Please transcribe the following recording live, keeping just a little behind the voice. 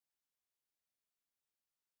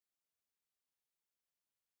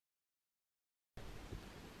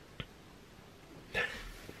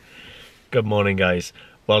Good morning guys,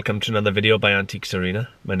 welcome to another video by AntiquesArena.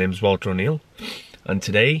 My name is Walter O'Neill and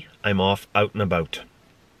today I'm off out and about.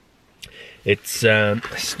 It's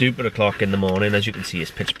stupid o'clock in the morning. As you can see,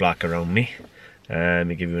 it's pitch black around me. Let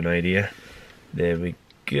me give you an idea. There we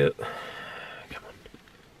go. Come on.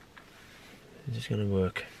 Is this going to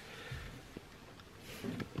work?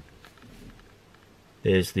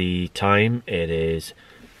 There's the time. It is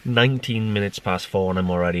 19 minutes past 4 and I'm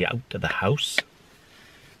already out of the house.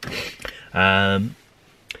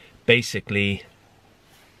 Basically,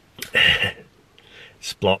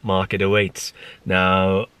 splot market awaits.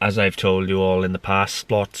 Now, as I've told you all in the past,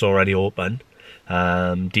 splot's already open.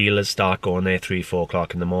 Dealers start going there 3-4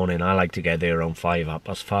 o'clock in the morning. I like to get there around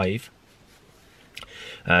 5:05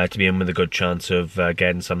 to be in with a good chance of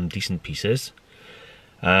getting some decent pieces.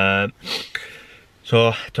 So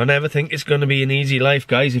don't ever think it's going to be an easy life,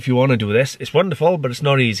 guys. If you want to do this, it's wonderful, but it's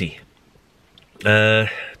not easy. 20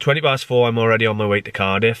 past 4, I'm already on my way to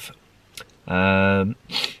Cardiff. And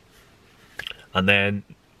then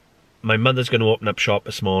my mother's going to open up shop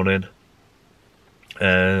this morning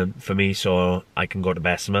for me, so I can go to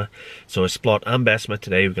Bessemer. So it's Splot and Bessemer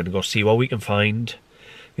today. We're going to go see what we can find.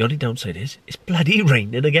 The only downside is it's bloody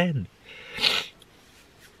raining again.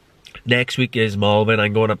 Next week is Malvern.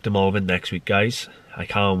 I'm going up to Malvern next week, guys. I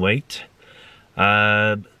can't wait.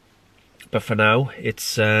 But for now,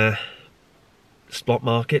 it's Splot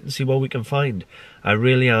market and see what we can find. I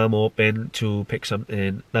really am hoping to pick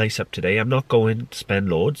something nice up today. I'm not going to spend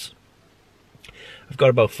loads. I've got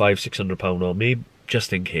about £500–600 on me,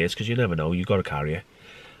 just in case, because you never know, you got to carry it.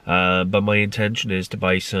 But my intention is to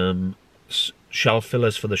buy some shelf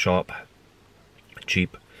fillers for the shop,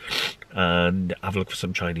 cheap, and have a look for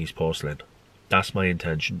some Chinese porcelain. That's my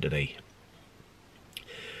intention today.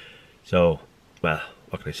 So, well,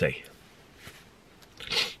 what can I say?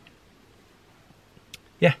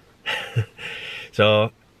 Yeah.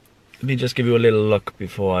 So, let me just give you a little look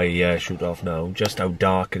before I shoot off now, just how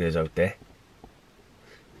dark it is out there.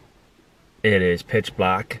 It is pitch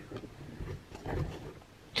black.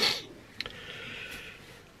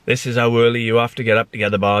 This is how early you have to get up to get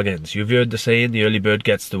the bargains. You've heard the saying, the early bird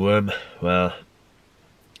gets the worm. Well,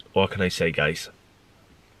 what can I say, guys?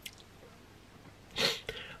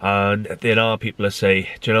 And there are people that say,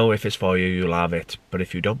 do you know, if it's for you, you'll have it. But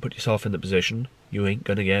if you don't put yourself in the position, you ain't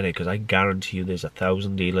going to get it. Because I guarantee you there's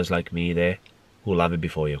 1,000 dealers like me there who'll have it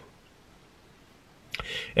before you.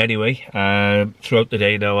 Anyway, throughout the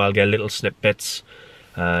day now, I'll get little snippets.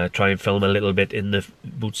 Try and film a little bit in the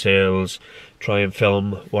boot sales. Try and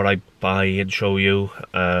film what I buy and show you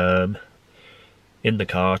in the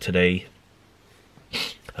car today.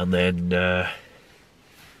 And then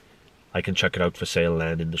I can check it out for sale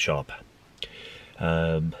then in the shop.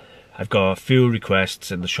 I've got a few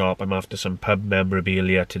requests in the shop. I'm after some pub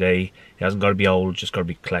memorabilia today. It hasn't got to be old, just got to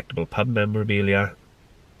be collectible pub memorabilia.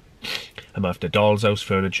 I'm after doll's house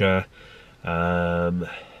furniture.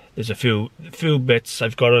 There's a few bits.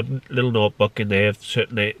 I've got a little notebook in there of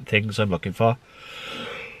certain things I'm looking for.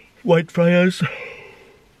 White friars.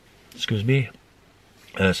 Excuse me.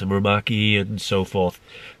 Some Rumaki and so forth.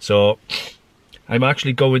 So I'm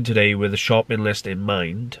actually going today with a shopping list in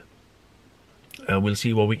mind, and we'll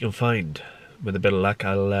see what we can find. With a bit of luck,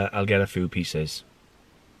 I'll get a few pieces.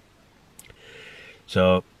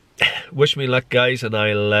 So, wish me luck, guys, and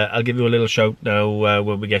I'll give you a little shout now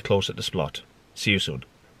when we get closer to Splot. See you soon.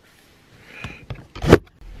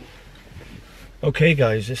 Okay,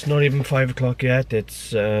 guys, it's not even 5 o'clock yet.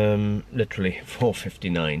 It's literally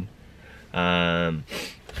 4:59, and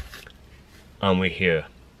we're here.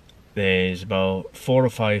 There's about 4 or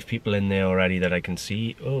 5 people in there already that I can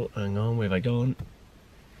see. Oh, hang on, where have I gone?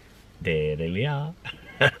 There we are.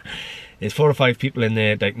 There's 4 or 5 people in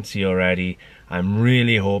there that I can see already. I'm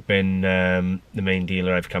really hoping the main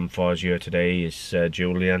dealer I've come for here today is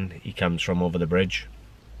Julian. He comes from over the bridge.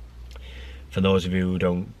 For those of you who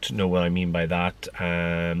don't know what I mean by that,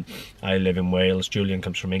 I live in Wales. Julian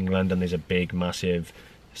comes from England, and there's a big, massive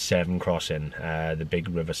Severn crossing. The big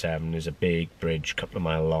River Severn is a big bridge, a couple of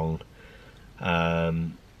miles long,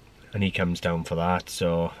 and he comes down for that.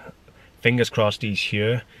 So fingers crossed he's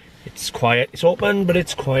here. It's quiet. It's open, but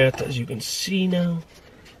it's quiet, as you can see now.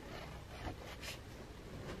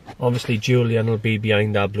 Obviously Julian will be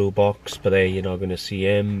behind that blue box, but there you're not going to see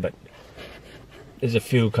him. But there's a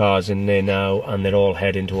few cars in there now, and they're all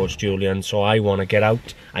heading towards Julian. So I want to get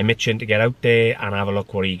out. I'm itching to get out there and have a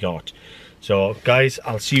look what he got. So guys,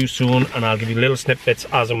 I'll see you soon, and I'll give you little snippets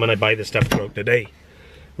as and when I buy the stuff throughout the day.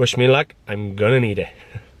 Wish me luck, I'm gonna need it.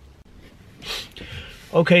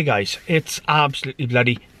 Okay guys, it's absolutely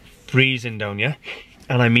bloody freezing down here,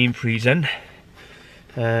 and I mean freezing.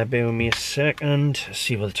 Bear with me a second,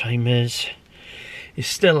 see what the time is. It's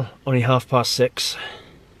still only 6:30.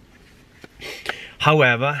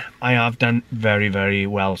 However, I have done very, very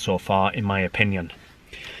well so far, in my opinion.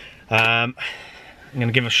 I'm going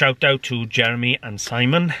to give a shout out to Jeremy and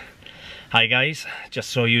Simon. Hi guys, just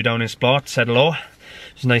saw you down in Splot, said hello.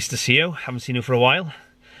 It's nice to see you, haven't seen you for a while.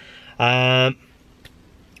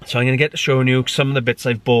 So I'm going to get to showing you some of the bits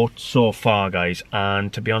I've bought so far, guys.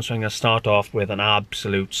 And to be honest, I'm going to start off with an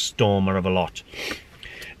absolute stormer of a lot.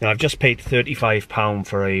 Now, I've just paid £35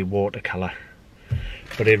 for a watercolour,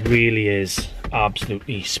 but it really is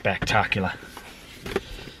absolutely spectacular.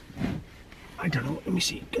 I don't know, let me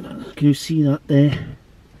see, can you see that there?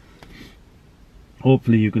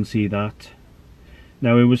 Hopefully you can see that.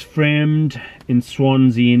 Now, it was framed in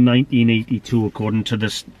Swansea in 1982, according to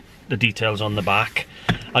the details on the back.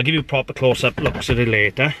 I'll give you proper close-up looks at it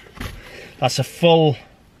later. That's a full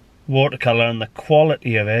watercolour, and the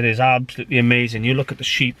quality of it is absolutely amazing. You look at the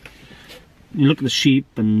sheep,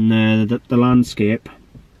 and the landscape.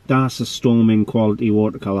 That's a storming quality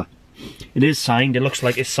watercolour. It is signed. It looks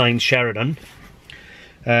like it's signed Sheridan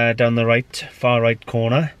down the far right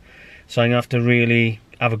corner. So I'm gonna have to really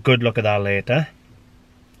have a good look at that later.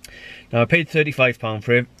 Now, I paid £35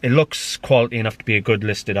 for it. It looks quality enough to be a good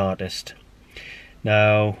listed artist.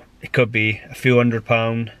 Now, it could be a few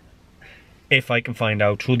 £100 if I can find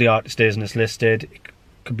out who the artist is and it's listed. It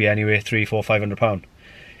could be anywhere £300, £400, £500.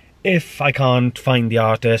 If I can't find the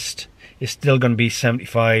artist, it's still going to be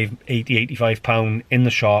 £75, £80, £85 in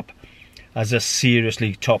the shop as a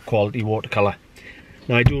seriously top quality watercolour.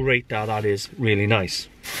 Now, I do rate that. That is really nice.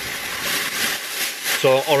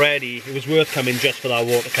 So already it was worth coming just for that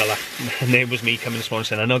watercolour, and it was me coming this morning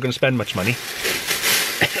saying I'm not going to spend much money.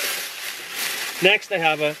 Next I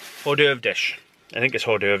have a hors d'oeuvre dish. I think it's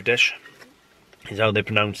hors d'oeuvre dish is how they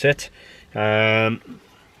pronounce it. And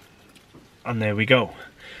there we go.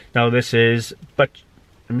 Now this is Butchan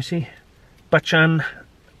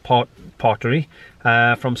pottery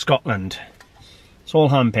from Scotland. It's all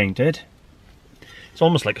hand painted. It's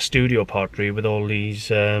almost like a studio pottery with all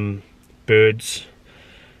these birds.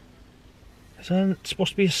 Is that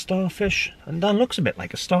supposed to be a starfish? And that looks a bit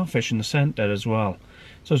like a starfish in the centre as well.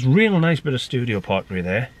 So it's a real nice bit of studio pottery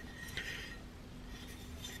there.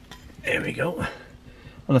 There we go.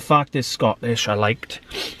 And the fact is Scottish, I liked.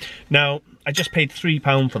 Now, I just paid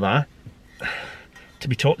 £3 for that. To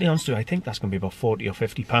be totally honest with you, I think that's going to be about £40 or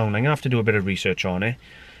 £50. I'm going to have to do a bit of research on it.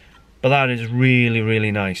 But that is really,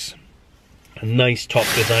 really nice. A nice top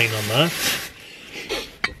design on that.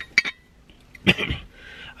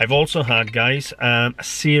 I've also had, guys, a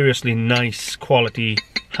seriously nice quality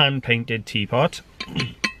hand-painted teapot.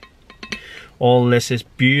 All this is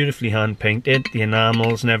beautifully hand-painted, the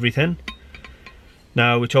enamels and everything.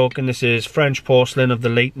 Now we're talking, this is French porcelain of the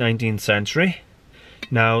late 19th century.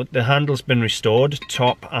 Now the handle's been restored,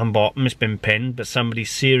 top and bottom has been pinned, but somebody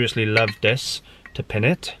seriously loved this to pin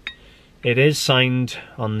it. It is signed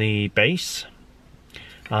on the base,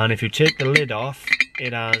 and if you take the lid off,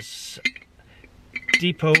 it has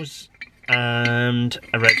depots and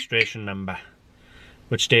a registration number,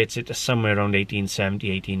 which dates it to somewhere around 1870,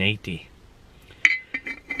 1880.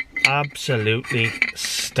 Absolutely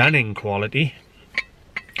stunning quality.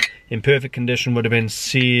 In perfect condition would have been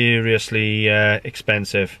seriously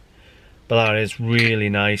expensive, but that is really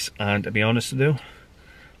nice. And to be honest with you,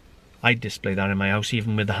 I'd display that in my house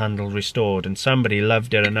even with the handle restored, and somebody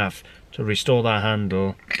loved it enough to restore that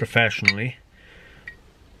handle professionally.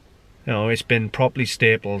 You know, it's been properly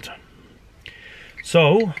stapled.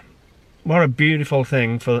 So, what a beautiful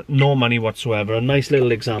thing for no money whatsoever. A nice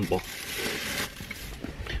little example.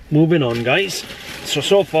 Moving on, guys.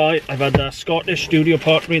 So far I've had the Scottish studio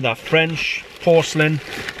pottery, the French porcelain,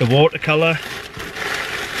 the watercolour.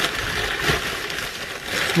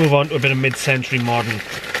 Let's move on to a bit of mid-century modern.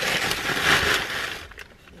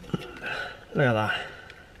 Look at that.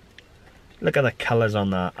 Look at the colours on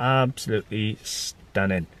that. Absolutely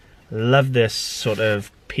stunning. Love this sort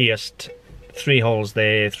of pierced 3 holes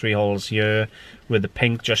there, 3 holes here, with the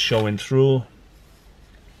pink just showing through.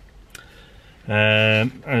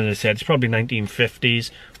 As I said, it's probably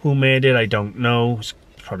 1950s. Who made it, I don't know. It's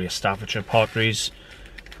probably a Staffordshire Potteries.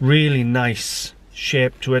 Really nice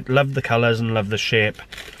shape to it. Love the colours and love the shape.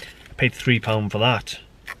 I paid £3 for that.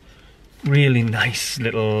 Really nice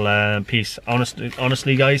little piece.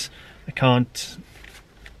 Honestly, guys, I can't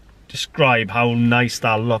describe how nice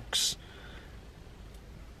that looks.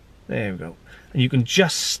 There we go. And you can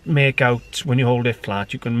just make out, when you hold it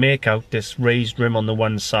flat, you can make out this raised rim on the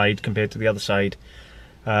one side compared to the other side.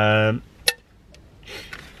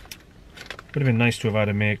 Would have been nice to have had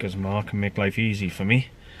a maker's mark and make life easy for me.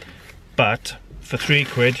 But for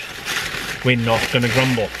 £3, we're not going to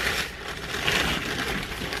grumble.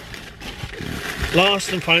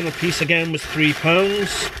 Last and final piece again was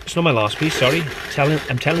 £3. It's not my last piece, sorry.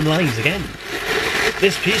 I'm telling lies again.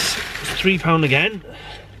 This piece is £3 again.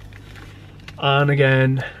 And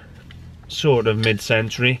again, sort of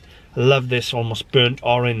mid-century. I love this almost burnt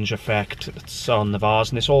orange effect that's on the vase,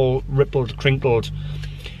 and it's all rippled, crinkled.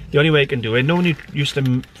 The only way I can do it, no one used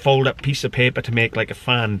to fold up a piece of paper to make like a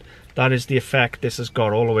fan. That is the effect this has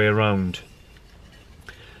got all the way around.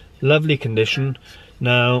 Lovely condition.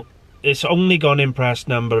 Now, it's only got an impressed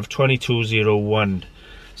number of 2201.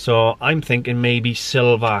 So I'm thinking maybe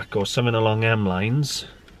Silvac or something along them lines.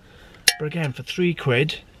 But again, for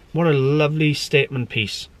 £3, what a lovely statement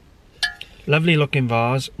piece. Lovely looking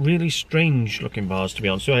vase, really strange looking vase to be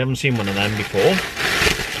honest. So I haven't seen one of them before.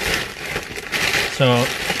 So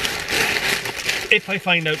if I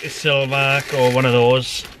find out it's Silvac or one of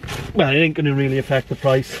those, well, it ain't going to really affect the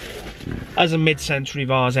price. As a mid-century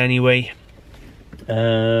vase anyway,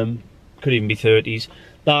 could even be 30s.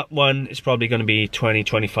 That one is probably going to be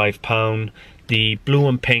 £20–25. The blue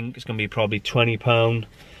and pink is going to be probably £20.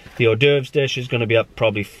 The hors d'oeuvres dish is going to be up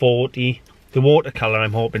probably 40. The watercolour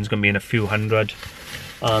I'm hoping is going to be in a few hundred.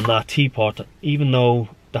 And that teapot, even though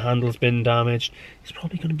the handle's been damaged, it's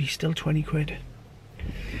probably going to be still £20.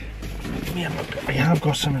 I have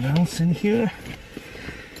got something else in here.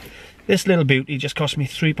 This little beauty just cost me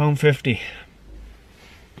 £3.50.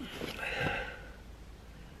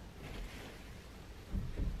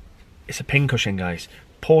 It's a pincushion, guys.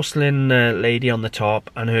 Porcelain lady on the top,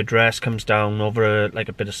 and her dress comes down over like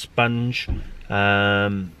a bit of sponge.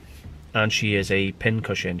 And she is a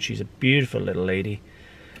pincushion. She's a beautiful little lady.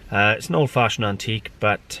 It's an old-fashioned antique,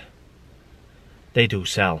 but they do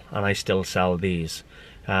sell, and I still sell these.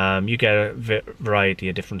 You get a variety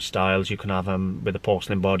of different styles. You can have them with a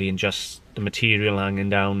porcelain body and just the material hanging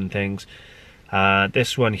down and things.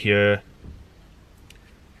 This one here,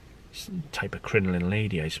 type of crinoline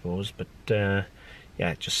lady I suppose, but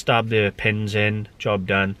yeah, just stab the pins in, job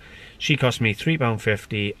done. She cost me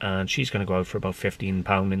 £3.50 and she's going to go out for about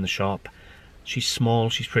 £15 in the shop. She's small,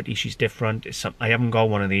 she's pretty, she's different. I haven't got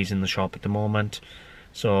one of these in the shop at the moment,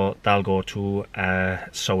 so that'll go to a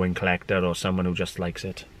sewing collector or someone who just likes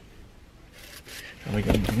it. Have we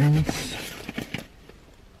got anything else?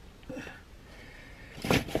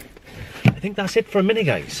 I think that's it for a minute,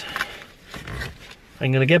 guys.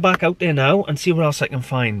 I'm going to get back out there now and see what else I can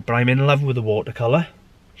find. But I'm in love with the watercolour.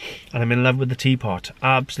 And I'm in love with the teapot.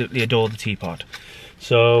 I absolutely adore the teapot.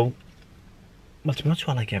 So, well, to be honest,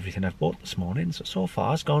 I like everything I've bought this morning. So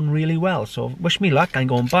far it's gone really well. So wish me luck. I'm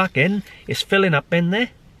going back in. It's filling up in there.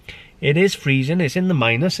 It is freezing. It's in the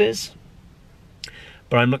minuses.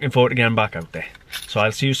 But I'm looking forward to getting back out there. So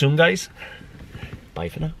I'll see you soon, guys. Bye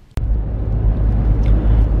for now.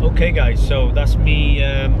 Okay guys, so that's me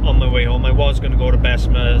on my way home. I was going to go to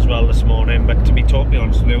Bessemer as well this morning, but to be totally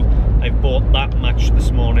honest with you, I've bought that much this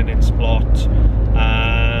morning in Splot.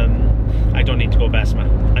 I don't need to go Bessemer.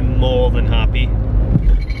 I'm more than happy.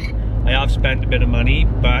 I have spent a bit of money,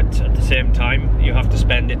 but at the same time, you have to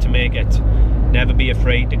spend it to make it. Never be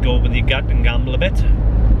afraid to go with your gut and gamble a bit.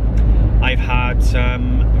 I've had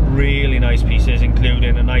some really nice pieces,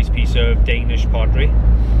 including a nice piece of Danish pottery.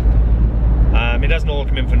 It doesn't all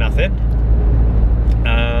come in for nothing,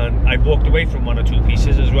 and I've walked away from one or two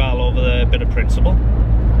pieces as well over the bit of principle.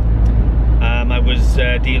 I was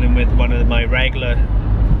dealing with one of my regular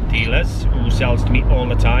dealers who sells to me all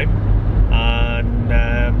the time, and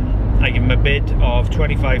I give him a bid of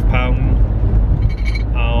 £25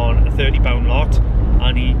 on a £30 lot,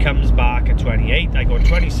 and he comes back at 28. I go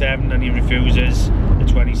 27 and he refuses the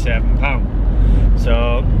 £27.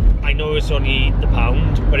 So I know it's only the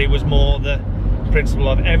pound, but it was more the principle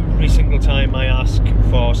of every single time I ask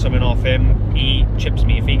for something off him, he chips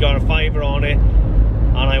me. If he got a fiver on it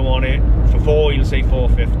and I want it for £4, he'll say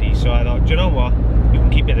 £4.50. So I thought, do you know what, you can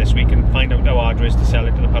keep it this week and find out how hard it is to sell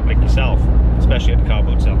it to the public yourself, especially at the car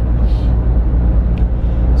boot sale.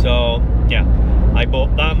 So yeah, I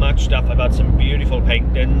bought that much stuff. I've had some beautiful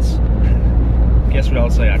paintings. Guess what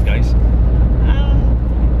else I had, guys?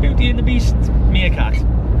 Beauty and the Beast meerkat.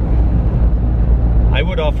 I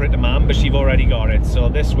would offer it to Mum, but she's already got it, so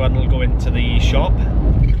this one will go into the shop.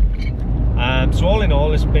 So all in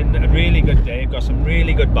all, it's been a really good day. I've got some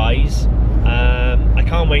really good buys. I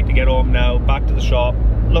can't wait to get home now, back to the shop,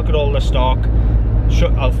 look at all the stock.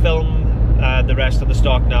 I'll film the rest of the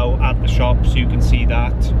stock now at the shop so you can see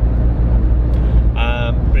that.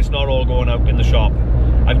 But it's not all going out in the shop.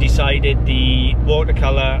 I've decided the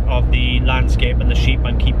watercolour of the landscape and the sheep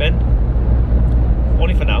I'm keeping.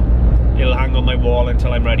 only for now. It'll hang on my wall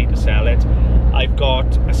until I'm ready to sell it. I've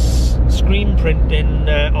got a screen printing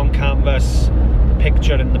on canvas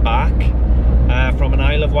picture in the back from an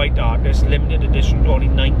Isle of Wight artist, limited edition, only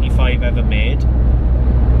 95 ever made.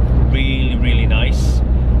 Really, really nice.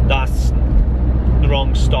 That's the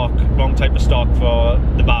wrong type of stock for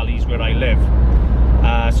the valleys where I live.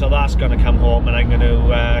 So that's going to come home, and I'm going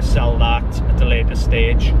to sell that at a later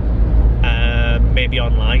stage, maybe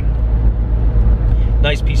online.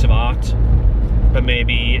 Nice piece of art, but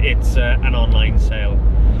maybe it's an online sale.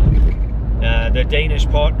 The Danish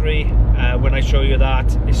pottery, when I show you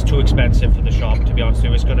that, is too expensive for the shop, to be honest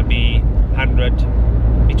with you. It's going to be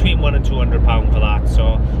between £100 and £200 for that,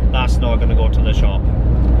 so that's not going to go to the shop.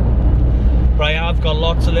 But I have got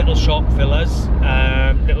lots of little shop fillers,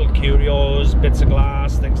 little curios, bits of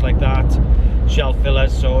glass, things like that, shelf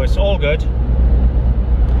fillers, so it's all good.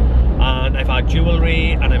 And I've had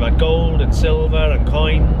jewellery, and I've had gold and silver and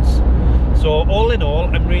coins. So all in all,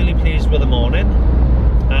 I'm really pleased with the morning,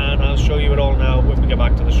 and I'll show you it all now when we get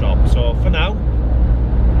back to the shop. So for now,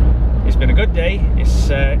 it's been a good day.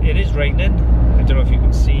 It is raining. I don't know if you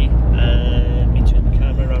can see. Let me turn the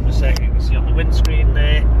camera around a second. You can see on the windscreen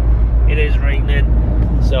there, it is raining.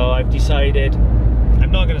 So I've decided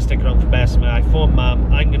I'm not going to stick around for Bessemer. I phoned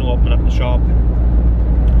Mum, I'm going to open up the shop.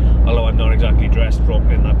 Although I'm not exactly dressed for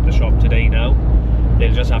opening up the shop today now.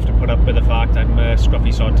 They'll just have to put up with the fact I'm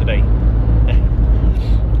scruffy sod today.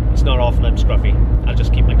 It's not often I'm scruffy. I'll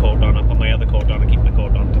just keep my coat on. I'll put my other coat on and keep my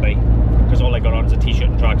coat on today, because all I got on is a t-shirt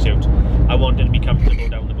and tracksuit. I wanted to be comfortable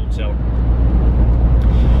down the boot sill.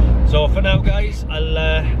 So for now, guys,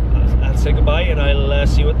 I'll say goodbye, and I'll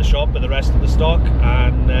see you at the shop with the rest of the stock,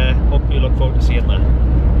 and hope you look forward to seeing that.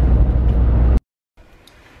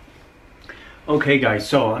 Okay guys,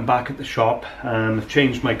 so I'm back at the shop. I've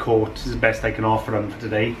changed my coat. This is the best I can offer them for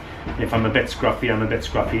today. If I'm a bit scruffy, I'm a bit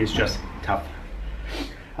scruffy. It's just tough.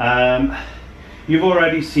 You've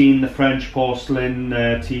already seen the French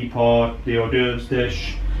porcelain teapot, the hors d'oeuvres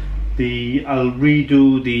dish. I'll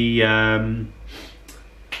redo the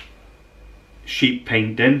sheep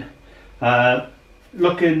painting.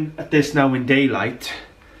 Looking at this now in daylight,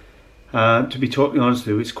 to be totally honest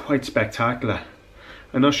with you, it's quite spectacular.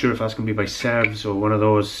 I'm not sure if that's going to be by Sevs or one of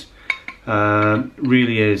those.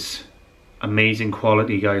 Really is amazing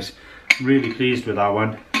quality, guys. Really pleased with that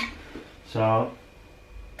one. So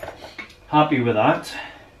happy with that.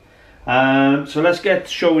 So let's get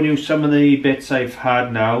showing you some of the bits I've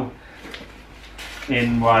had now,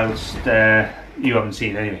 in whilst you haven't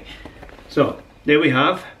seen anyway. So there we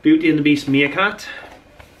have Beauty and the Beast meerkat.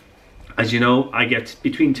 As you know, I get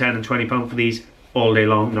between £10 and £20 for these all day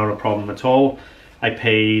long, not a problem at all. I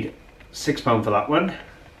paid £6 for that one.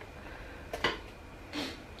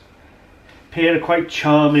 Pair of quite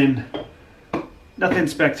charming, nothing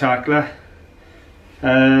spectacular,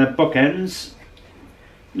 bookends.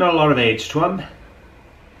 Not a lot of age to them.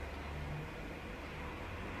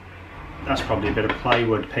 That's probably a bit of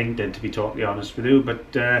plywood painted, to be totally honest with you,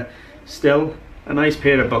 but still a nice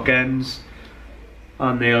pair of bookends.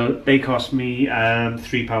 And they cost me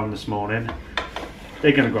 £3 this morning.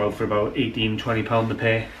 They're going to go for about £18, £20 a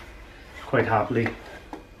pair, quite happily.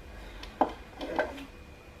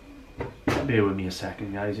 Bear with me a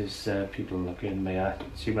second, guys, as people look in there,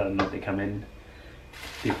 see whether or not they come in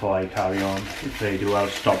before I carry on. If they do, I'll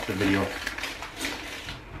stop the video.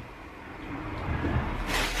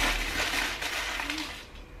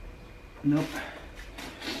 Nope.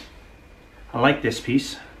 I like this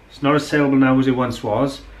piece. It's not as saleable now as it once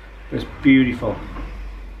was, but it's beautiful.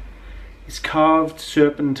 It's carved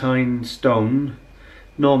serpentine stone.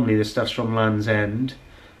 Normally this stuff's from Land's End.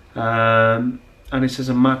 And it says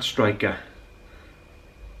a matte striker.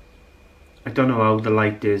 I don't know how the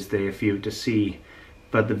light is there for you to see,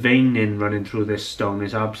 but the veining running through this stone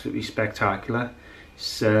is absolutely spectacular.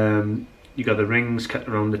 It's, you got the rings cut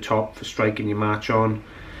around the top for striking your match on.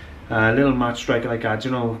 A little match striker like that,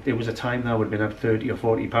 you know, there was a time that would have been up £30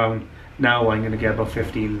 or £40. Now I'm going to get about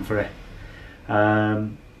 15 for it.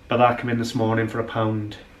 But that came in this morning for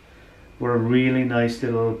 £1. We're a really nice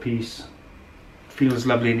little piece. Feels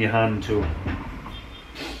lovely in your hand too.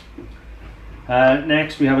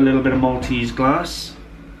 Next we have a little bit of Maltese glass.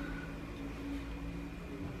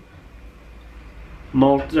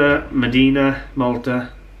 Malta, Medina,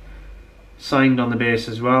 Malta. Signed on the base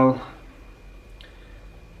as well.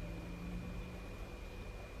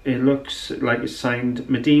 It looks like it's signed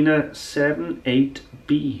Medina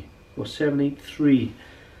 78B or 783.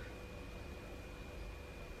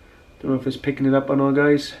 Don't know if it's picking it up or not,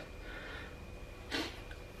 guys.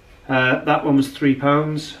 That one was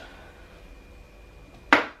 £3.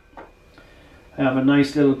 I have a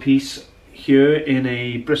nice little piece here in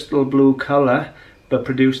a Bristol blue colour, but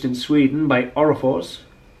produced in Sweden by Orrefors.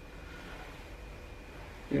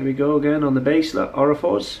 There we go again on the base, look,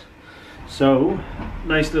 Orrefors. So,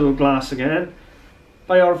 nice little glass again.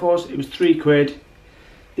 By Orrefors, it was £3.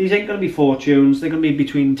 These ain't going to be fortunes, they're going to be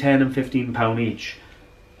between £10 and £15 each.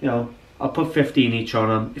 You know, I'll put 15 each on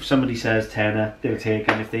them. If somebody says tenner, they'll take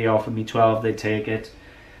it. If they offer me 12, they'd take it.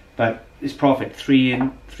 But it's profit.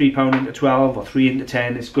 £3 into 12 or 3 into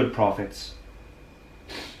 10, it's good profits.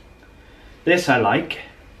 This I like.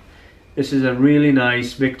 This is a really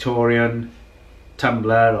nice Victorian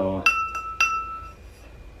tumbler or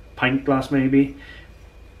pint glass maybe.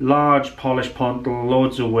 Large polished pontle,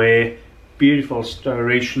 loads of wear, beautiful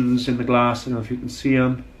striations in the glass. I don't know if you can see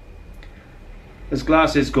them. As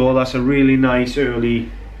glasses go, that's a really nice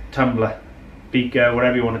early tumbler, beaker,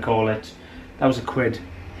 whatever you want to call it. That was £1.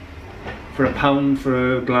 For £1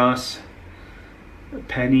 for a glass, a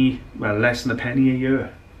penny, well, less than a penny a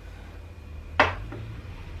year.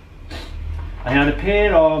 I had a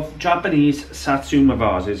pair of Japanese Satsuma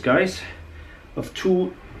vases, guys, of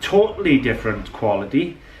two totally different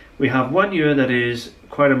quality. We have one here that is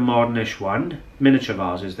quite a modernish one, miniature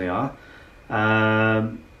vases they are,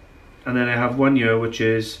 and then I have one here which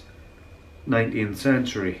is 19th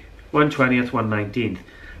century, 1/20th, 1/19th,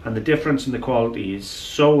 and the difference in the quality is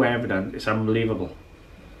so evident, it's unbelievable.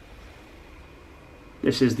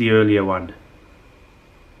 This is the earlier one.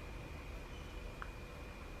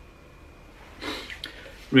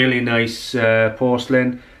 Really nice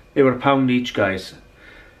porcelain. They were £1 each, guys.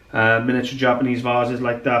 Miniature Japanese vases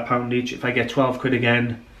like that, £1 each. If I get £12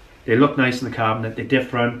 again, they look nice in the cabinet, they're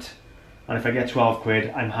different, and if I get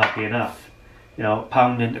 £12, I'm happy enough. You know,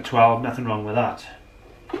 £1 into 12, nothing wrong with that.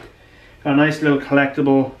 Got a nice little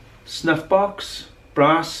collectible snuff box,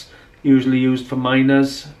 brass, usually used for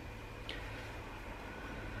miners.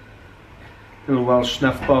 Little Welsh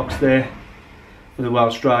snuff box there, with a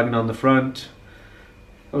Welsh dragon on the front.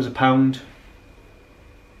 That was £1.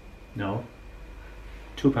 No,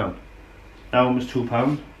 £2. That one was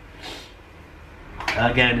 £2.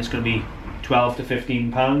 Again, it's going to be £12 to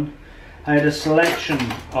 £15. I had a selection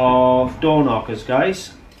of door knockers,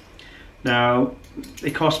 guys. Now,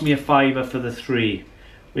 they cost me £5 for the 3.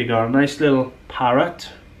 We got a nice little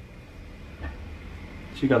parrot.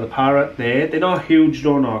 So you got the parrot there. They're not huge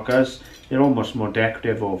door knockers. They're almost more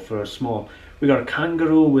decorative or for a small. We got a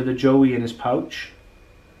kangaroo with a joey in his pouch.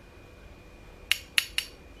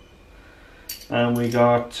 And we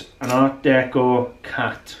got an Art Deco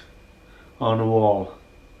cat on a wall.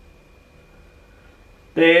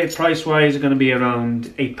 They, price-wise, are going to be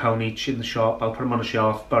around £8 each in the shop. I'll put them on a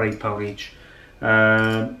shelf, about £8 each.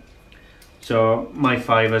 So my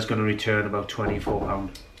 £5 is going to return about £24.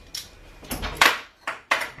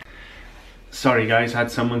 Sorry guys, I had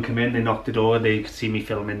someone come in, they knocked the door, they could see me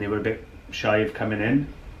filming, they were a bit shy of coming in.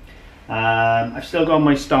 I've still got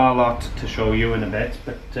my star lot to show you in a bit,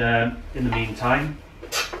 but in the meantime,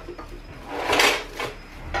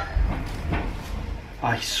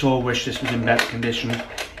 I so wish this was in better condition.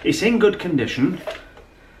 It's in good condition.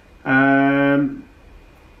 Under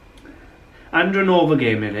an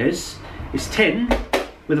overgame it is. It's tin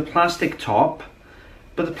with a plastic top,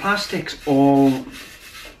 but the plastic's all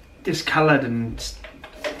discoloured and,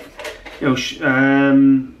 you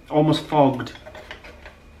know, almost fogged.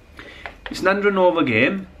 It's an under and over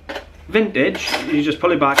game, vintage. You just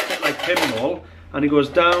pull it back like pinball, and it goes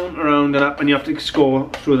down, around, and up, and you have to score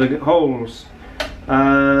through the holes.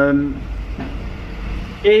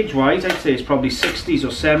 Age-wise, I'd say it's probably 60s or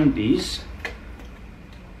 70s.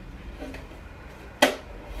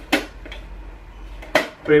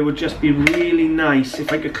 But it would just be really nice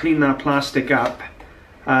if I could clean that plastic up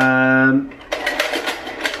and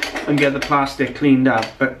get the plastic cleaned up.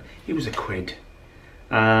 But it was £1.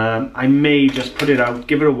 I may just put it out,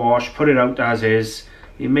 give it a wash, put it out as is.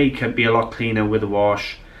 It may be a lot cleaner with a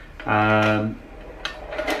wash, and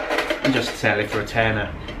just sell it for a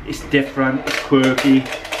tenner. It's different, it's quirky,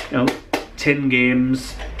 you know, tin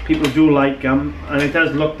games, people do like them, and it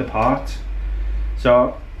does look the part.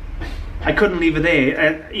 So I couldn't leave it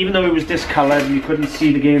there, even though it was discoloured and you couldn't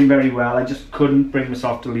see the game very well. I just couldn't bring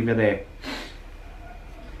myself to leave it there.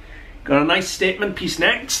 Got a nice statement piece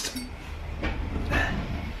next.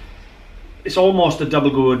 It's almost a double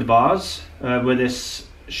gourd vase with this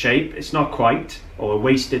shape. It's not quite, or a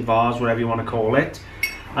wasted vase, whatever you want to call it,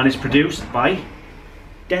 and it's produced by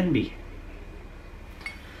Didnt.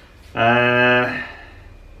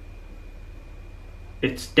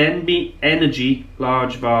 It's Didnt Energy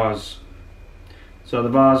large vase. So the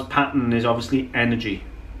vase pattern is obviously energy.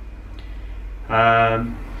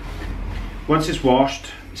 What Once it's washed,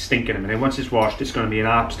 it's stinking a minute. Once it's washed, it's going to be an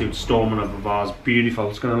absolute storming of a vase. Beautiful.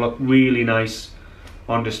 It's going to look really nice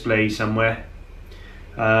on display somewhere.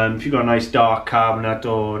 If you've got a nice dark cabinet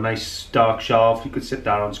or a nice dark shelf, you could sit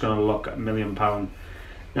down. It's going to look £1 million. Now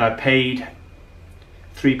I paid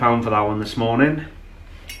 £3 for that one this morning,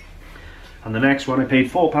 and the next one I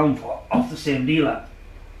paid £4 for off the same dealer.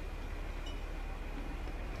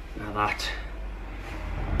 Now that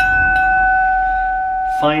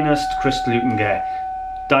finest crystal you can get.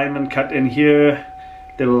 Diamond cut in here,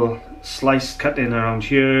 little slice cut in around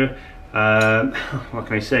here. What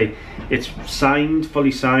can I say? It's signed,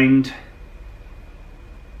 fully signed.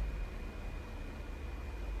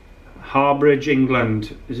 Harbridge,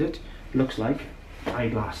 England, is it? Looks like.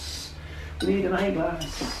 Eyeglass. I need an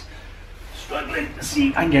eyeglass. Struggling to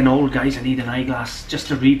see. I'm getting old, guys. I need an eyeglass just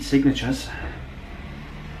to read signatures.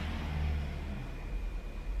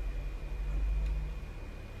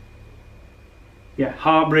 Yeah,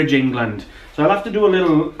 Harbridge, England. So I'll have to do a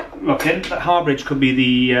little look in. Harbridge could be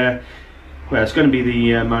the, well, it's going to be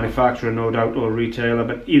the manufacturer, no doubt, or retailer,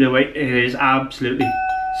 but either way, it is absolutely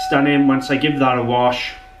stunning. Once I give that a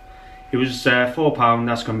wash, it was £4,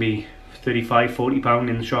 that's going to be £35, £40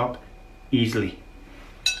 in the shop, easily.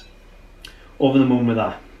 Over the moon with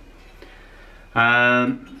that.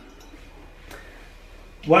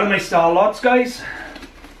 One of my star lots, guys.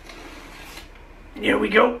 Here we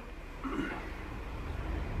go.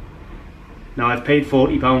 Now I've paid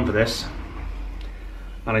 £40 for this,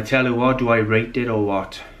 and I tell you what, do I rate it or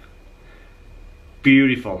what?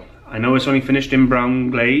 Beautiful. I know it's only finished in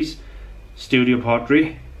brown glaze, studio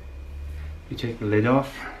pottery. You take the lid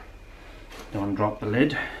off, don't drop the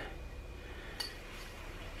lid.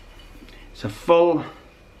 It's a full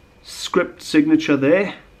script signature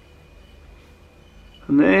there,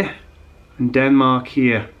 and Denmark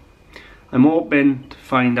here. I'm hoping to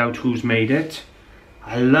find out who's made it.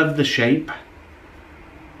 I love the shape.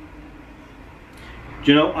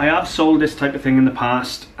 Do you know, I have sold this type of thing in the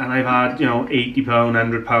past, and I've had, you know, £80,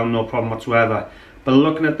 £100, no problem whatsoever. But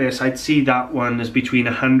looking at this, I'd see that one as between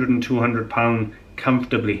 £100 and £200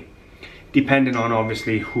 comfortably, depending on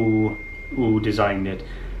obviously who designed it.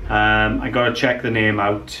 I gotta check the name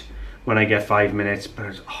out when I get 5 minutes, but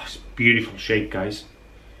it's beautiful shape, guys.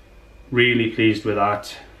 Really pleased with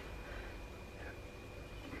that.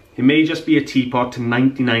 It may just be a teapot to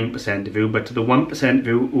 99% of you, but to the 1% of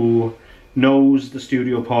you who knows the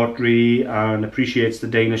studio pottery and appreciates the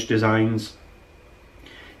Danish designs,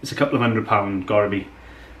 it's a couple of £100, gotta be.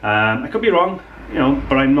 I could be wrong, you know,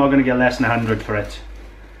 but I'm not going to get less than 100 for it.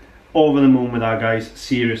 Over the moon with that, guys,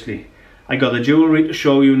 seriously. I got the jewellery to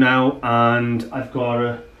show you now, and I've got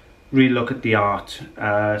to really look at the art,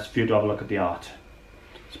 for you to have a look at the art.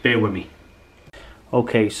 So bear with me.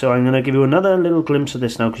 Okay, so I'm going to give you another little glimpse of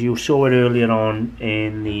this now, because you saw it earlier on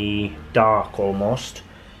in the dark almost.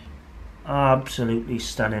 Absolutely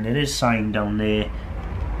stunning. It is signed down there.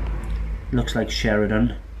 Looks like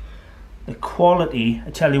Sheridan. The quality,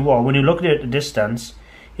 I tell you what, when you look at it at a distance,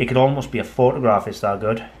 it could almost be a photograph, it's that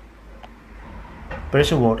good. But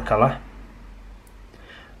it's a watercolour.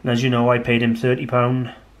 And as you know, I paid him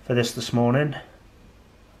 £30 for this morning.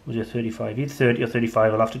 Was it 35? Either 30 or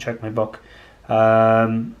 35, I'll have to check my book.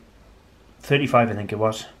 35 I think it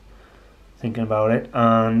was, thinking about it,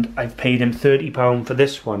 and I've paid him £30 for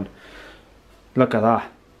this one. Look at that.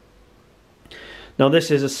 Now this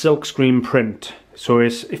is a silkscreen print, so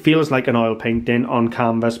it feels like an oil painting on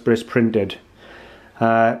canvas, but it's printed.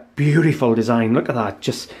 Beautiful design, look at that.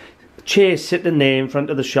 Just the chair sitting there in front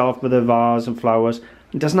of the shelf with a vase and flowers.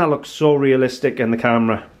 Doesn't that look so realistic in the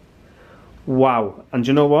camera? Wow. And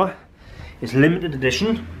you know what? It's limited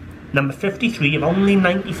edition. Number 53 of only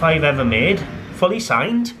 95 ever made, fully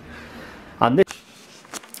signed. And this,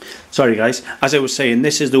 sorry guys, as I was saying,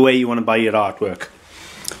 this is the way you want to buy your artwork.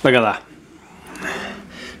 Look at that.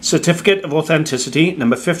 Certificate of Authenticity,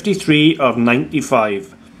 number 53 of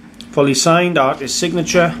 95. Fully signed, artist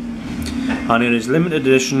signature, and it is limited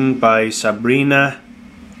edition by Sabrina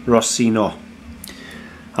Rossino.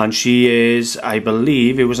 And she is, I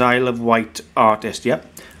believe, it was Isle of Wight artist, yep.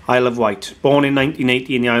 Isle of Wight, born in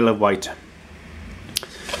 1980 in the Isle of Wight.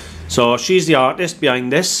 So she's the artist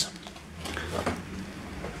behind this.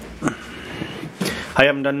 I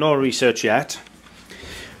haven't done no research yet,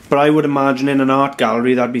 but I would imagine in an art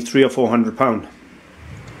gallery that'd be £300 or £400.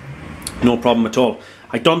 No problem at all.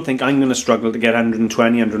 I don't think I'm going to struggle to get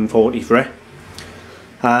 120, 140 for it.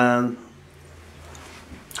 I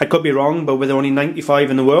could be wrong, but with only 95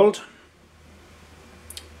 in the world,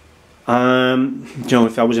 you know,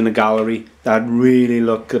 if I was in a gallery, that'd really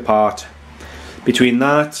look the part. Between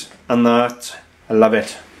that and that, I love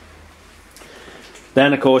it.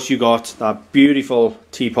 Then of course you got that beautiful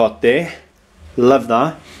teapot there. Love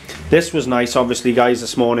that. This was nice, obviously, guys,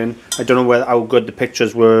 this morning. I don't know how good the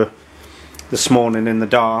pictures were this morning in the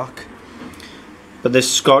dark. But this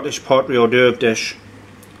Scottish pottery hors d'oeuvre dish,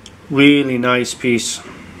 really nice piece.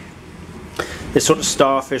 This sort of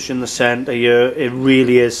starfish in the centre here, it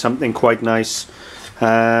really is something quite nice.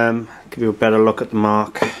 Give you a better look at the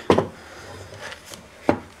mark.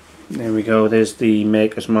 There we go, there's the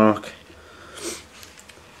maker's mark.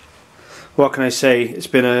 What can I say? It's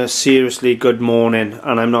been a seriously good morning,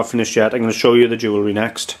 and I'm not finished yet. I'm going to show you the jewellery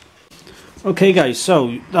next. Okay guys,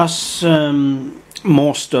 so that's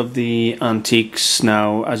most of the antiques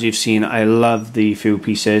now. As you've seen, I love the few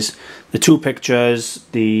pieces. The two pictures,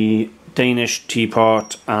 the Danish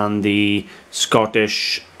teapot and the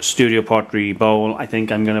Scottish studio pottery bowl. I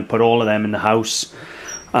think I'm going to put all of them in the house.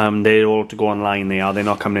 They're all to go online, they're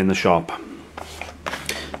not coming in the shop.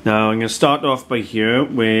 Now I'm going to start off by here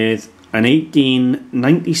with an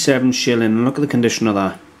 1897 shilling. Look at the condition of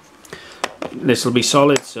that. This will be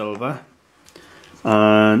solid silver,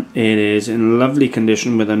 and it is in lovely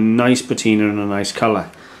condition with a nice patina and a nice colour.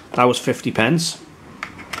 That was 50p.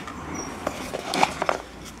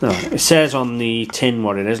 Now, it says on the tin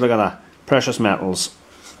what it is. Look at that. Precious metals.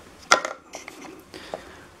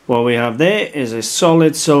 What we have there is a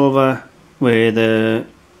solid silver with a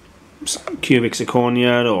cubic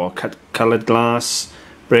zirconia or coloured glass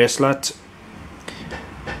bracelet,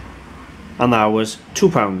 and that was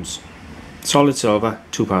 £2. Solid silver,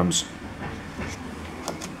 £2.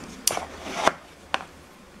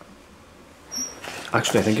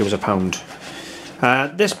 Actually, I think it was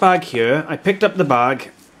 £1. This bag here, I picked up the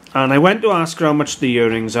bag and I went to ask her how much the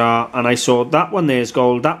earrings are, and I saw that one there is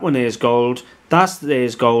gold, that one there is gold, that there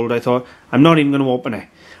is gold. I thought, I'm not even going to open it.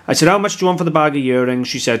 I said, how much do you want for the bag of earrings?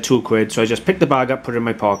 She said £2. So I just picked the bag up, put it in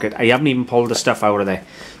my pocket. I haven't even pulled the stuff out of there.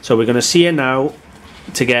 So we're going to see it now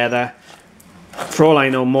together. For all I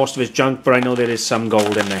know, most of it's junk, but I know there is some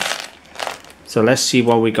gold in there. So let's see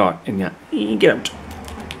what we got in there. Get out.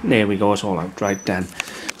 There we go, it's all out right then.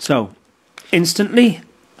 So, instantly,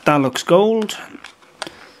 that looks gold.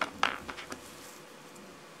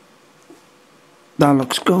 That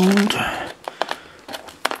looks gold.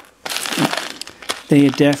 They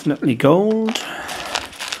are definitely gold.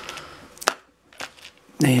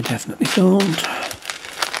 They are definitely gold.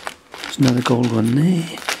 There's another gold one there.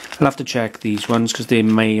 I'll have to check these ones because they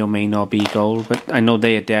may or may not be gold, but I know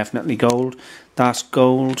they are definitely gold. That's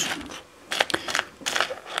gold.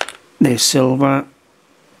 There's silver.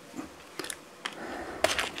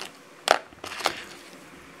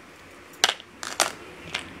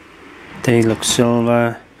 They look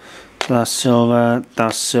silver. That's silver.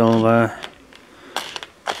 That's silver.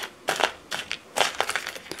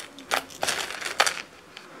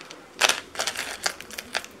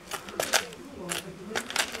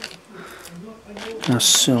 That's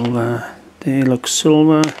silver. They look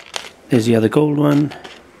silver. There's the other gold one.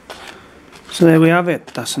 So there we have it.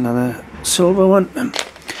 That's another silver one.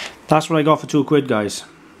 That's what I got for £2, guys.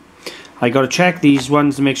 I got to check these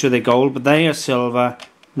ones to make sure they're gold, but they are silver,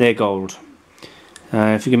 they're gold.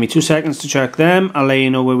 If you give me 2 seconds to check them, I'll let you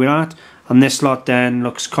know where we're at. And this lot then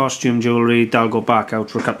looks costume jewellery. They'll go back out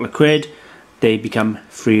for a couple of quid. They become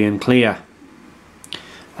free and clear.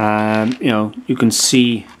 You know, you can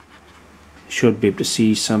see, should be able to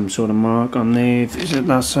see some sort of mark on there. Is it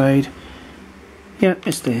that side? Yeah,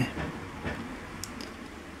 it's there.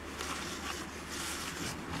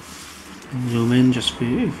 Zoom in just for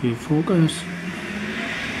if you focus.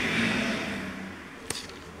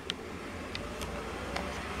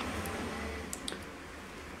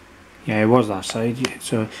 Yeah, it was that side.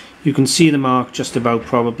 So you can see the mark just about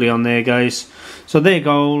probably on there, guys. So they're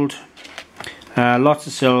gold. Lots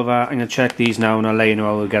of silver. I'm going to check these now and I'll let you know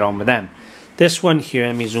how we'll get on with them. This one here,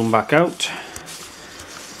 let me zoom back out.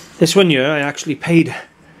 This one here, I actually paid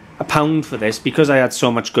 £1 for this because I had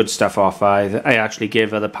so much good stuff off. I actually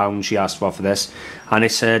gave her the £1 she asked for this, and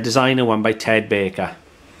it's a designer one by Ted Baker,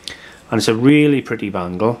 and it's a really pretty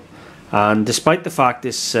bangle. And despite the fact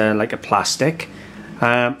it's like a plastic,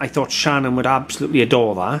 I thought Shannon would absolutely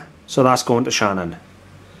adore that, so that's going to Shannon.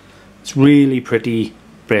 It's really pretty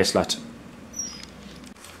bracelet.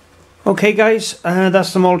 Okay guys,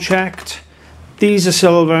 that's them all checked. These are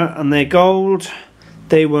silver and they're gold.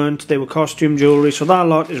 They weren't, they were costume jewellery, so that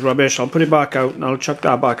lot is rubbish. I'll put it back out and I'll chuck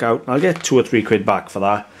that back out and I'll get £2 or £3 back for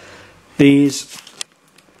that. These,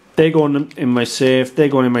 they're going in my safe, they're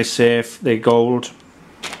going in my safe, they're gold.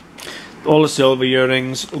 All the silver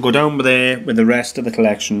earrings will go down there with the rest of the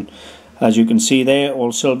collection. As you can see there,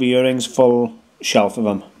 all silver earrings, full shelf of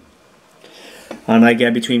them. and I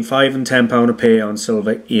get between £5 and £10 a pair on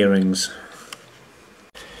silver earrings.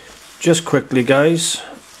 Just quickly, guys,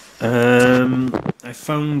 I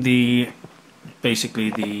found basically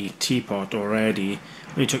the teapot already. It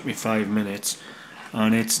only took me 5 minutes,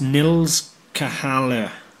 and it's Nils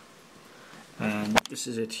Kahala. And this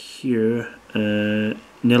is it here,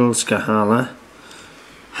 Nils Kahala,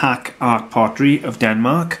 Hack Art Pottery of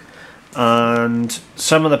Denmark. And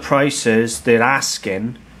some of the prices they're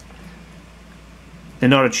asking, they're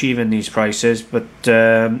not achieving these prices, but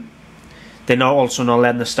they're also not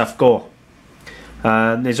letting the stuff go.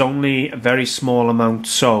 There's only a very small amount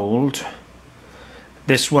sold.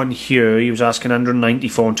 This one here, he was asking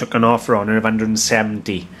 194 and took an offer on it of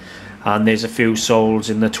 170. And there's a few sold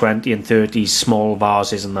in the 20 and 30 small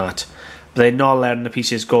vases and that. But they're not letting the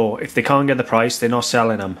pieces go. If they can't get the price, they're not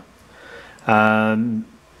selling them.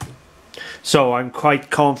 So I'm quite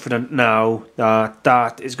confident now that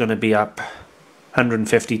that is going to be up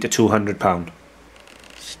 150 to £200.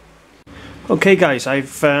 Okay guys, I've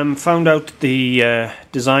found out the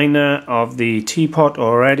designer of the teapot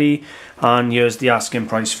already, and here's the asking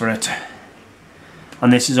price for it.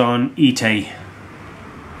 And this is on eBay.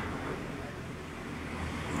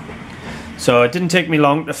 So it didn't take me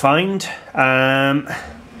long to find. And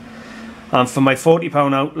for my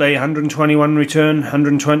 £40 outlay, 121 return,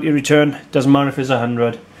 120 return, doesn't matter if it's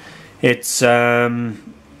 100. It's a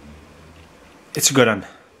good one.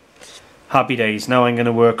 Happy days. Now I'm going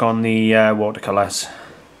to work on the watercolours.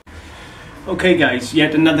 Okay guys,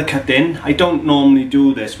 yet another cut-in. I don't normally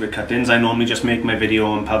do this with cut-ins, I normally just make my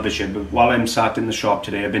video and publish it, but while I'm sat in the shop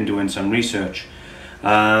today I've been doing some research.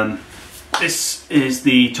 This is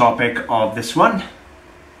the topic of this one.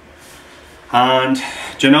 And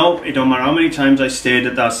do you know, it don't matter how many times I stared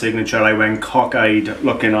at that signature, I went cock-eyed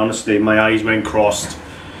looking, honestly, my eyes went crossed.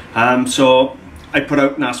 So I put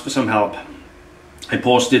out and asked for some help. I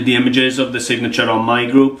posted the images of the signature on my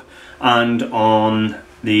group and on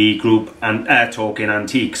the group Talking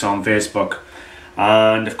Antiques on Facebook.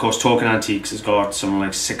 And of course Talking Antiques has got something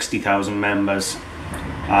like 60,000 members.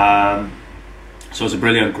 So it's a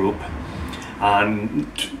brilliant group. And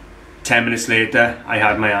 10 minutes later I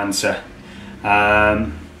had my answer.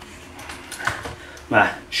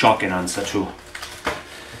 Well, shocking answer too.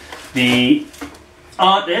 The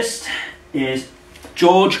artist is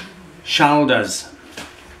George Shalders.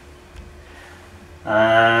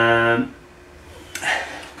 Hang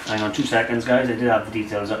on 2 seconds guys, I did have the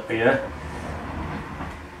details up here.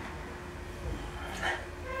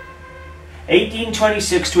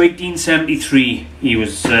 1826 to 1873 he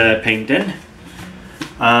was painting.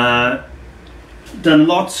 Done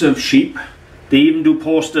lots of sheep. They even do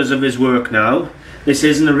posters of his work now. This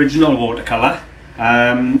is an original watercolour.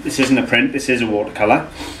 This isn't a print, this is a watercolour.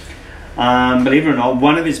 Believe it or not,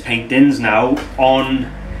 one of his paintings now on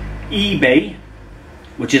eBay,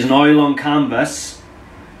 which is an oil on canvas,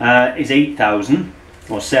 is 8,000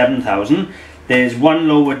 or 7,000. There's one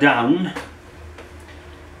lower down,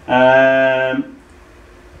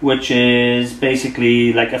 which is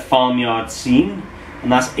basically like a farmyard scene,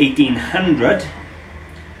 and that's 1,800.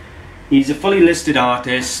 He's a fully listed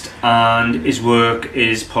artist, and his work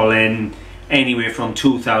is pulling anywhere from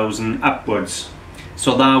 2,000 upwards.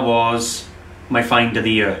 So that was my find of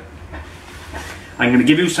the year. I'm going to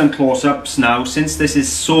give you some close-ups now. Since this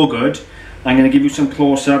is so good, I'm going to give you some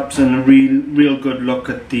close-ups and a real good look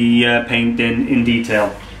at the painting in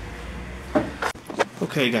detail.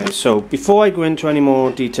 Okay guys, so before I go into any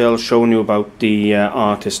more details showing you about the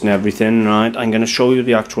artist and everything, right, I'm going to show you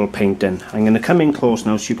the actual painting. I'm going to come in close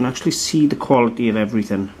now so you can actually see the quality of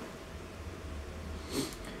everything.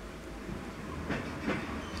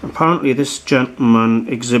 Apparently this gentleman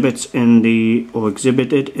exhibited in the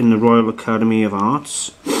Royal Academy of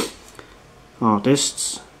Artists.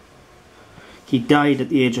 He died at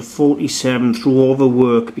the age of 47 through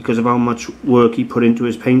overwork because of how much work he put into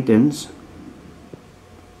his paintings.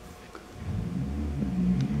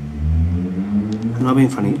 I'm not being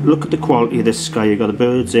funny. Look at the quality of this sky. You've got the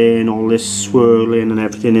birds in, all this swirling and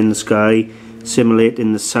everything in the sky,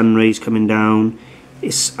 simulating the sun rays coming down.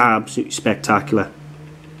 It's absolutely spectacular.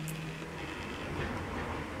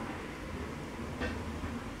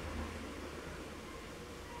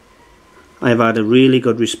 I've had a really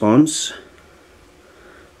good response.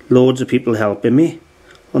 Loads of people helping me.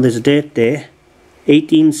 Oh, there's a date there.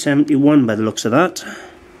 1871 by the looks of that.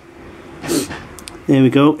 There we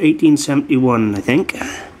go, 1871 I think.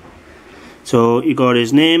 So you got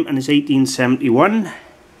his name and it's 1871.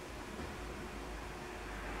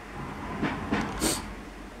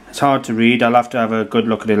 It's hard to read, I'll have to have a good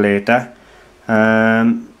look at it later.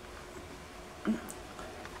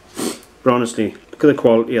 But honestly, look at the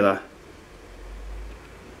quality of that.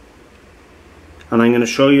 And I'm going to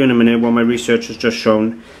show you in a minute what my research has just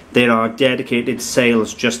shown. There are dedicated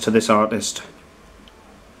sales just to this artist.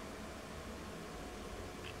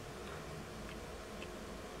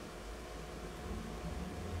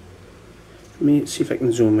 Let me see if I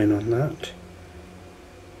can zoom in on that.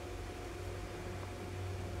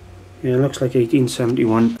 Yeah, it looks like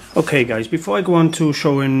 1871. Okay guys, before I go on to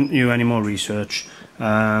showing you any more research,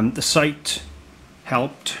 the site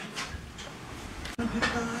helped.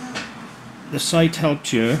 The site helped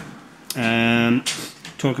here,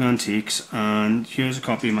 Talking Antiques, and here's a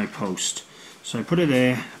copy of my post. So I put it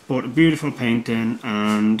there, bought a beautiful painting,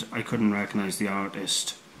 and I couldn't recognise the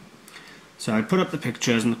artist. So I put up the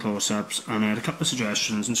pictures and the close-ups, and I had a couple of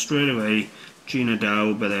suggestions, and straight away Gina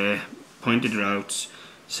Dow there pointed it out,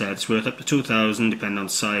 said it's worth up to 2,000 depending on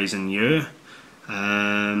size and year,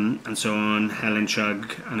 and so on. Helen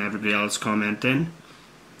Chug and everybody else commenting.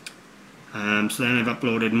 So then I've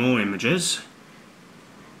uploaded more images,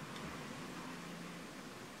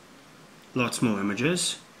 lots more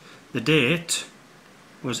images. The date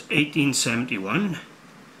was 1871,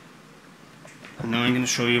 and now I'm going to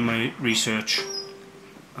show you my research.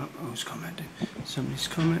 Oh, who's commenting? Somebody's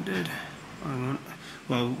commented. Hang on.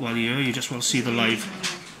 Well, while you're here, you just will see the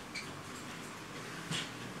live.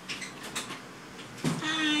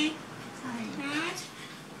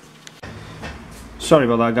 Sorry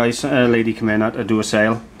about that guys, a lady came in to do a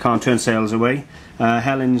sale, can't turn sales away.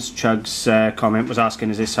 Helen's Chug's comment was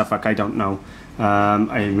asking, is this Suffolk? I don't know,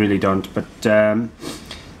 I really don't, but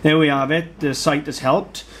there we have it, the site has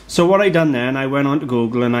helped. So what I done then, I went on to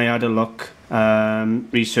Google and I had a look,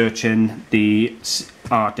 researching the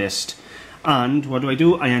artist, and what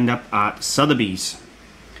do? I end up at Sotheby's.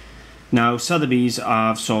 Now Sotheby's,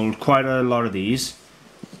 I've sold quite a lot of these.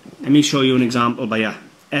 Let me show you an example by a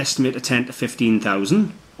estimate of 10 to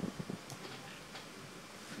 15,000.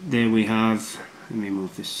 There we have, let me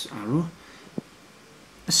move this arrow,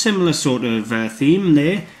 a similar sort of theme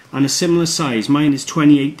there, and a similar size. Mine is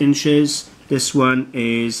 28 inches, this one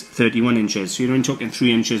is 31 inches, so you're only talking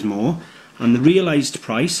 3 inches more. And the realised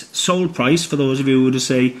price, sold price, for those of you who would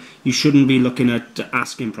say you shouldn't be looking at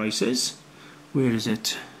asking prices. Where is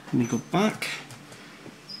it? Let me go back.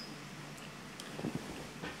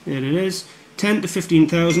 There it is. 10 to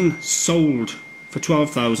 15,000, sold for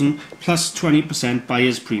 12,000 plus 20%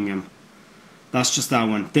 buyer's premium. That's just that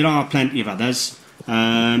one. There are plenty of others, you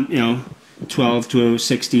know, 12 to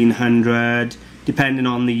 1,600, depending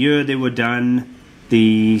on the year they were done,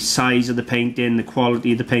 the size of the painting, the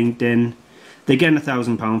quality of the painting. They're getting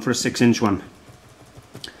 £1,000 for a 6-inch one.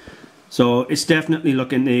 So it's definitely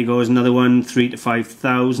looking, there goes another one, 3 to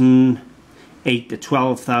 5,000, 8 to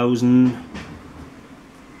 12,000.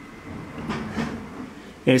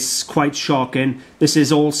 It's quite shocking. This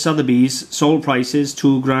is all Sotheby's, sold prices,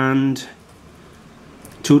 2 grand,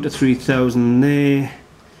 2 to 3,000 there,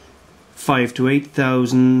 5 to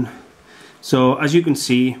 8,000. So as you can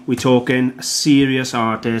see, we're talking a serious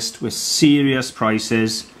artist with serious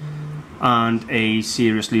prices and a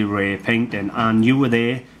seriously rare painting. And you were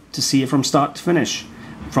there to see it from start to finish.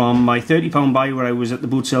 From my £30 buy where I was at the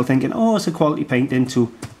boot sale thinking, oh, it's a quality painting,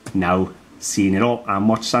 to now seeing it all. And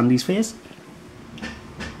watch Sandy's face.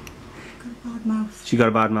 Mouth. She got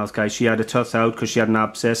a bad mouth, guys. She had a tooth out because she had an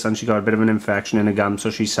abscess and she got a bit of an infection in her gum,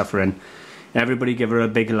 so she's suffering. Everybody give her a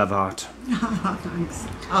big love heart. Thanks.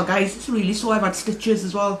 Oh guys, it's really sore. I've had stitches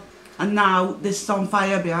as well, and now this is on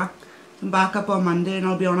fire here. I'm back up on Monday and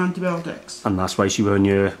I'll be on antibiotics. And that's why she weren't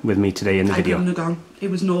here with me today in the video. I couldn't have gone.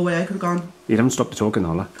 It was nowhere I could have gone. You haven't stopped talking,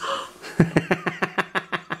 Ola.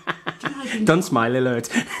 Don't smile alert.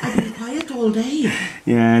 I've been quiet all day.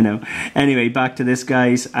 Yeah, I know. Anyway, back to this,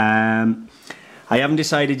 guys. I haven't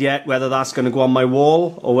decided yet whether that's going to go on my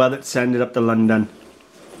wall or whether it's send it up to London.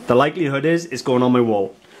 The likelihood is it's going on my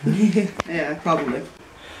wall. Yeah, probably.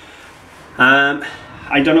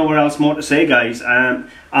 I don't know what else more to say, guys.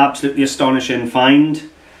 Absolutely astonishing find.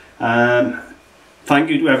 Thank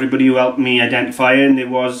you to everybody who helped me identifying. There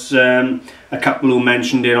was a couple who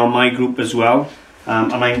mentioned it on my group as well.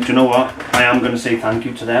 And do you know what? I am going to say thank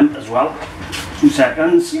you to them as well. 2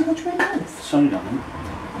 seconds. You watch my mouth? Sorry, darling.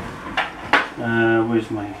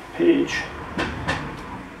 Where's my page?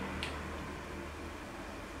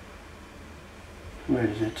 Where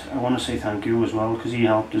is it? I want to say thank you as well because he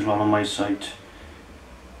helped as well on my site.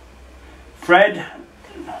 Fred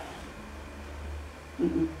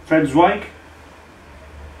Zweig.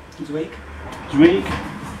 Zweig.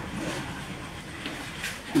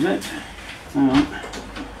 Is it? Hang on.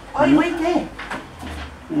 Oh, you wait there.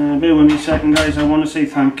 Bear with me a second, guys. I want to say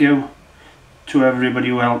thank you to everybody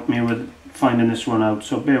who helped me with finding this one out,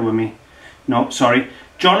 so bear with me. No, sorry,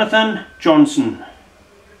 Jonathan Johnson.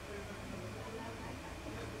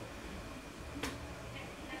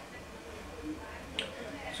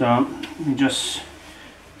 So let me just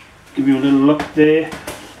give you a little look there.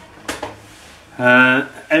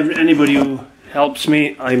 Anybody who helps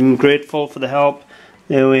me, I'm grateful for the help.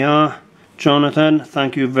 There we are, Jonathan,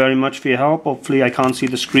 thank you very much for your help. Hopefully I can't see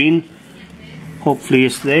the screen, hopefully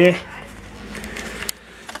it's there.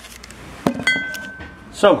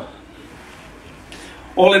 So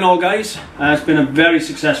all in all, guys, it's been a very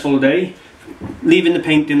successful day. Leaving the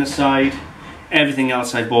painting aside, everything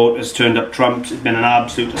else I bought has turned up trumps. It's been an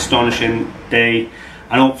absolute astonishing day,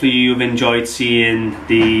 and hopefully you've enjoyed seeing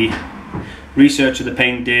the research of the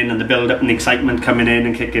painting and the build up and the excitement coming in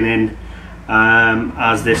and kicking in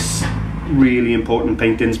as this really important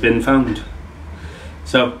painting's been found.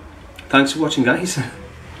 So thanks for watching, guys.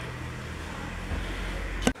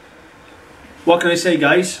 What can I say,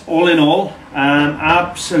 guys? All in all,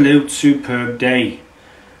 absolute superb day.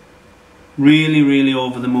 Really, really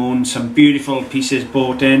over the moon. Some beautiful pieces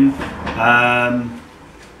bought in.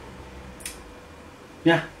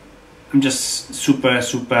 Yeah, I'm just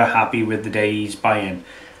super happy with the day's buy-in.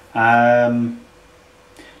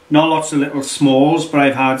 Not lots of little smalls, but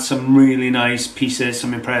I've had some really nice pieces,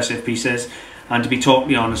 some impressive pieces. And to be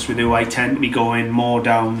totally honest with you, I tend to be going more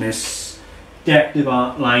down this decorative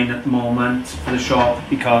art line at the moment for the shop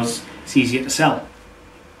because it's easier to sell.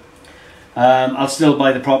 I'll still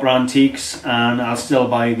buy the proper antiques, and I'll still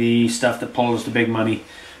buy the stuff that pulls the big money.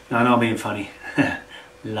 No, I'm not being funny.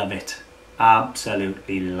 Love it.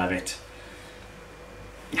 Absolutely love it.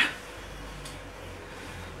 Yeah.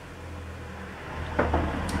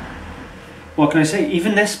 What can I say?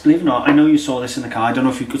 Even this, believe it or not, I know you saw this in the car. I don't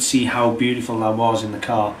know if you could see how beautiful that was in the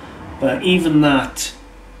car, but even that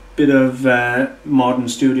bit of modern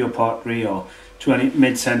studio pottery or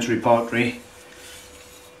mid-century pottery,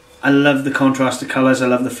 I love the contrast of colours. I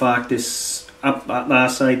love the fact this up at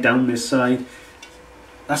that side, down this side.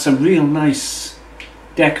 That's a real nice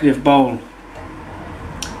decorative bowl.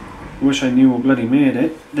 I wish I knew who bloody made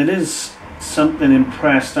it. There is something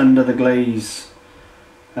impressed under the glaze,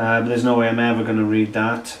 but there's no way I'm ever going to read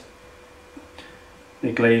that.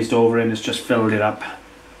 It glazed over and it's just filled it up.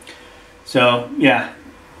 So yeah,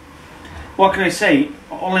 what can I say?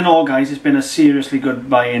 All in all, guys, it's been a seriously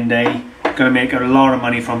good buy-in day. Going to make a lot of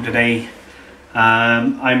money from today.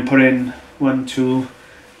 I'm putting 1, 2,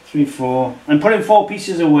 3, 4. I'm putting 4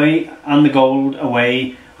 pieces away and the gold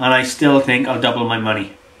away, and I still think I'll double my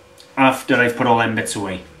money after I've put all them bits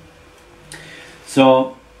away.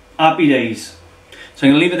 So happy days. So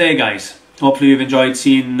I'm going to leave it there, guys. Hopefully you've enjoyed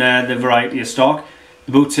seeing the variety of stock.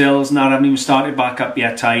 The boot sales now haven't even started back up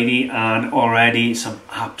yet tidy, and already some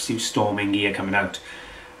absolute storming gear coming out.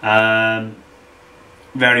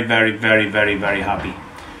 Very happy.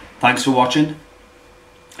 Thanks for watching.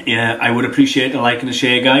 Yeah, I would appreciate a like and a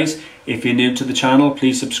share, guys. If you're new to the channel,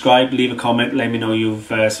 please subscribe, leave a comment, let me know you've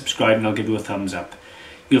subscribed, and I'll give you a thumbs up.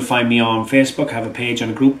 You'll find me on Facebook. I have a page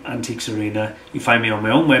and a group, Antiques Arena. You find me on my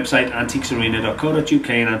own website, AntiquesArena.co.uk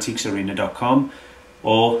and AntiquesArena.com,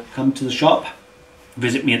 or come to the shop,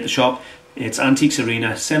 visit me at the shop. It's Antiques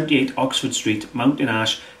Arena, 78 Oxford Street, Mountain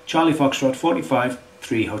Ash, Charlie Foxtrot 45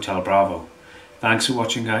 3 Hotel Bravo. Thanks for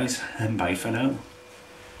watching, guys, and bye for now.